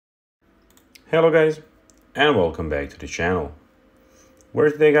Hello guys, and welcome back to the channel,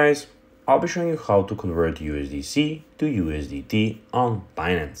 where today guys, I'll be showing you how to convert USDC to USDT on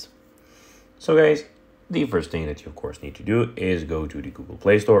Binance. So guys, the first thing that you of course need to do is go to the Google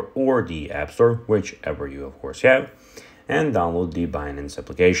Play Store or the App Store, whichever you of course have, and download the Binance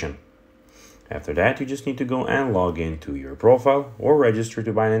application. After that, you just need to go and log into your profile or register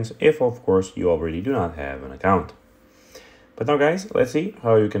to Binance if of course you already do not have an account. But now guys, let's see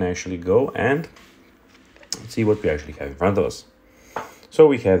how you can actually go and see what we actually have in front of us. So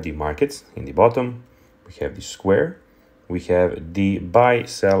we have the markets in the bottom, we have the square, we have the buy,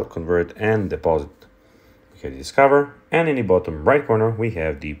 sell, convert, and deposit. We have the discover, and in the bottom right corner, we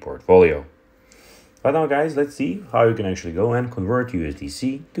have the portfolio. But now guys, let's see how you can actually go and convert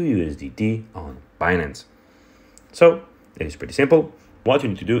USDC to USDT on Binance. So it is pretty simple. What you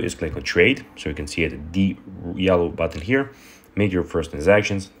need to do is click on trade, so you can see it, the yellow button here. Make your first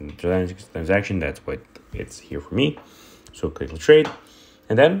transaction, that's what it's here for me. So click on trade,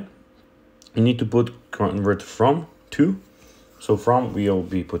 and then you need to put convert from to. So from, we'll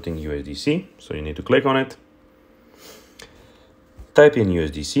be putting USDC, so you need to click on it, type in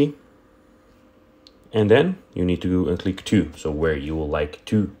USDC, and then you need to go and click to, so where you will like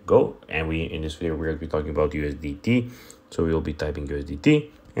to go. And in this video, we're going to be talking about USDT. So we'll be typing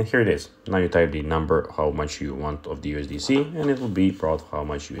USDT, and here it is. Now you type the number, how much you want of the USDC, and it will be brought how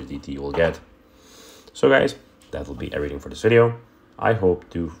much USDT you will get. So guys, that will be everything for this video. I hope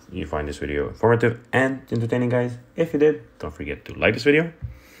you find this video informative and entertaining, guys. If you did, don't forget to like this video,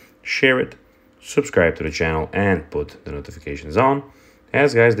 share it, subscribe to the channel, and put the notifications on,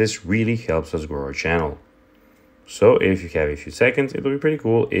 as guys, this really helps us grow our channel. So if you have a few seconds, it would be pretty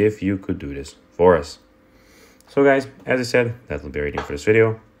cool if you could do this for us. So guys, as I said, that will be everything for this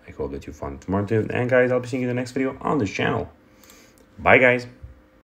video. I hope that you found it informative, and guys, I'll be seeing you in the next video on this channel. Bye guys.